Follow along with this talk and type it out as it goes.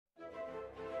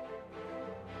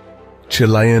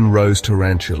Chilean Rose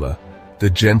Tarantula, the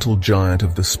gentle giant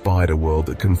of the spider world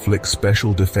that can flick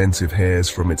special defensive hairs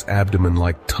from its abdomen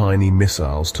like tiny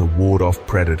missiles to ward off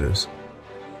predators.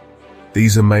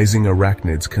 These amazing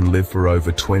arachnids can live for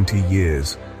over 20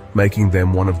 years, making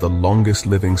them one of the longest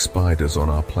living spiders on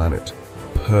our planet,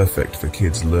 perfect for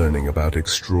kids learning about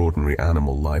extraordinary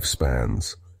animal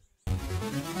lifespans.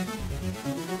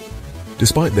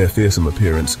 Despite their fearsome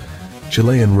appearance,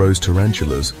 Chilean Rose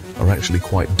Tarantulas are actually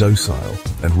quite docile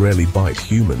and rarely bite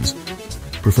humans,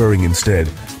 preferring instead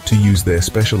to use their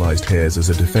specialized hairs as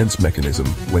a defense mechanism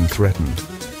when threatened.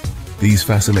 These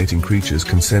fascinating creatures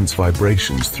can sense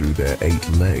vibrations through their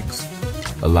 8 legs,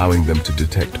 allowing them to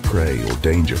detect prey or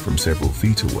danger from several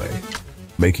feet away,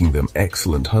 making them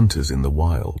excellent hunters in the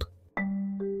wild.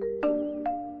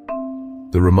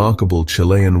 The remarkable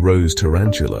Chilean Rose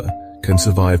Tarantula can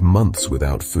survive months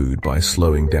without food by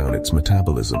slowing down its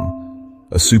metabolism,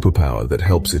 a superpower that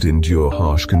helps it endure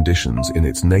harsh conditions in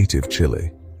its native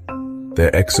Chile. Their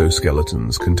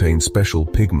exoskeletons contain special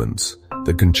pigments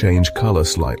that can change color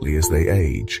slightly as they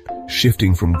age,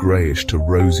 shifting from grayish to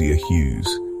rosier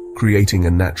hues, creating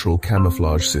a natural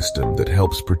camouflage system that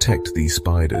helps protect these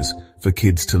spiders for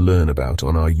kids to learn about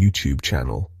on our YouTube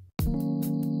channel.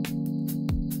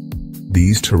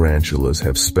 These tarantulas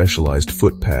have specialized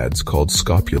foot pads called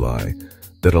scopuli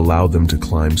that allow them to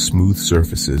climb smooth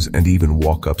surfaces and even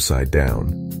walk upside down.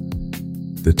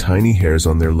 The tiny hairs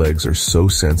on their legs are so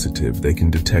sensitive they can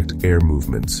detect air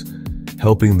movements,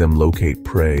 helping them locate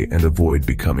prey and avoid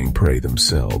becoming prey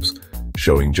themselves,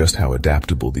 showing just how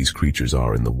adaptable these creatures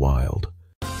are in the wild.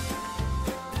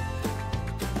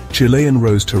 Chilean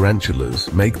Rose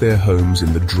Tarantulas make their homes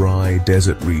in the dry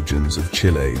desert regions of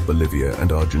Chile, Bolivia,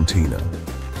 and Argentina.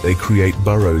 They create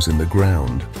burrows in the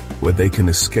ground where they can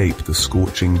escape the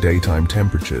scorching daytime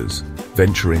temperatures,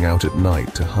 venturing out at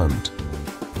night to hunt.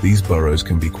 These burrows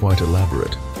can be quite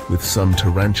elaborate, with some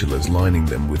tarantulas lining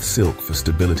them with silk for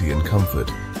stability and comfort,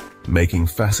 making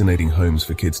fascinating homes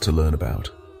for kids to learn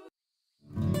about.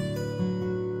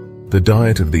 The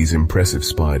diet of these impressive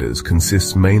spiders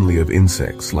consists mainly of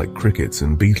insects like crickets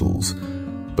and beetles,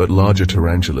 but larger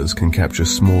tarantulas can capture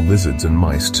small lizards and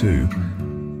mice too.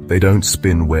 They don't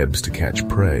spin webs to catch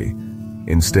prey.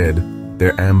 Instead,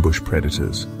 they're ambush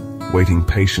predators, waiting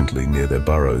patiently near their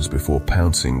burrows before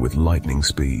pouncing with lightning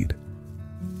speed.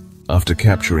 After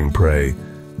capturing prey,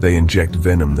 they inject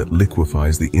venom that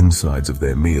liquefies the insides of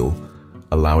their meal,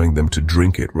 allowing them to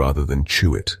drink it rather than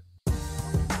chew it.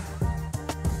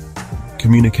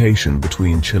 Communication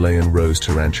between Chilean Rose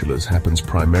Tarantulas happens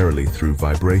primarily through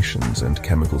vibrations and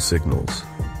chemical signals.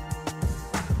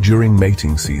 During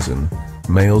mating season,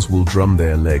 males will drum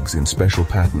their legs in special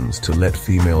patterns to let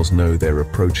females know they're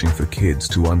approaching for kids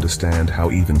to understand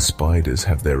how even spiders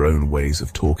have their own ways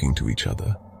of talking to each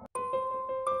other.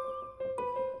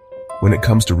 When it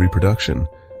comes to reproduction,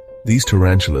 these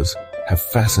tarantulas have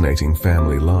fascinating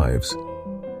family lives.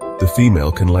 The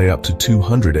female can lay up to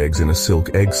 200 eggs in a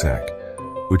silk egg sac,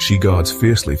 which she guards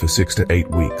fiercely for 6 to 8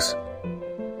 weeks.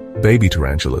 Baby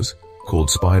tarantulas, called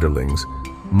spiderlings,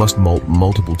 must molt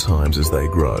multiple times as they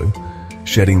grow,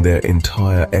 shedding their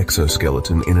entire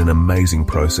exoskeleton in an amazing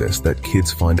process that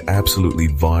kids find absolutely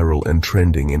viral and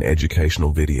trending in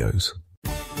educational videos.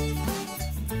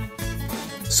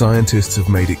 Scientists have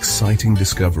made exciting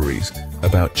discoveries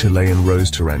about Chilean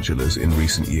rose tarantulas in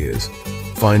recent years,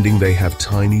 finding they have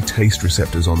tiny taste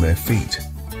receptors on their feet.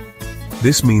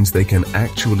 This means they can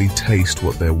actually taste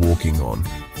what they're walking on,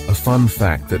 a fun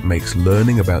fact that makes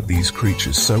learning about these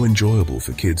creatures so enjoyable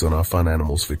for kids on our Fun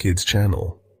Animals for Kids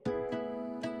channel.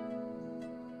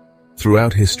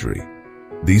 Throughout history,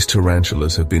 these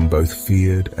tarantulas have been both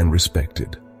feared and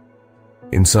respected.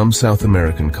 In some South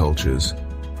American cultures,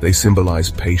 they symbolize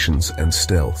patience and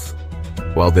stealth,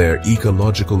 while their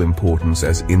ecological importance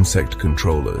as insect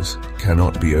controllers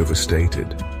cannot be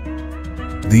overstated.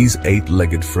 These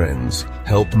 8-legged friends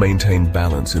help maintain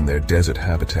balance in their desert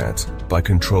habitats by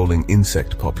controlling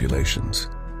insect populations,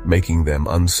 making them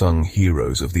unsung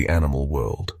heroes of the animal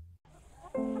world.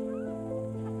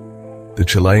 The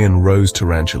Chilean rose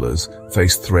tarantulas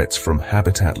face threats from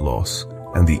habitat loss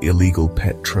and the illegal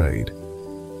pet trade.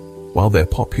 While they're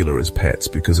popular as pets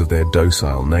because of their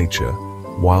docile nature,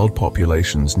 wild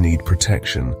populations need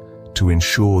protection to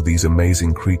ensure these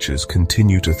amazing creatures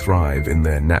continue to thrive in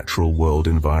their natural world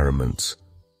environments.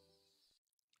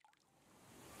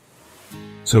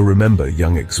 So remember,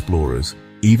 young explorers,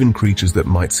 even creatures that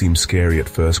might seem scary at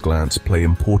first glance play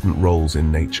important roles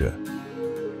in nature.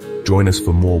 Join us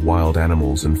for more wild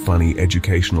animals and funny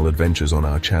educational adventures on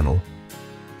our channel.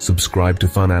 Subscribe to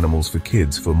Fun Animals for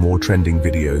Kids for more trending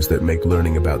videos that make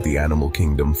learning about the animal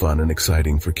kingdom fun and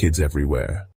exciting for kids everywhere.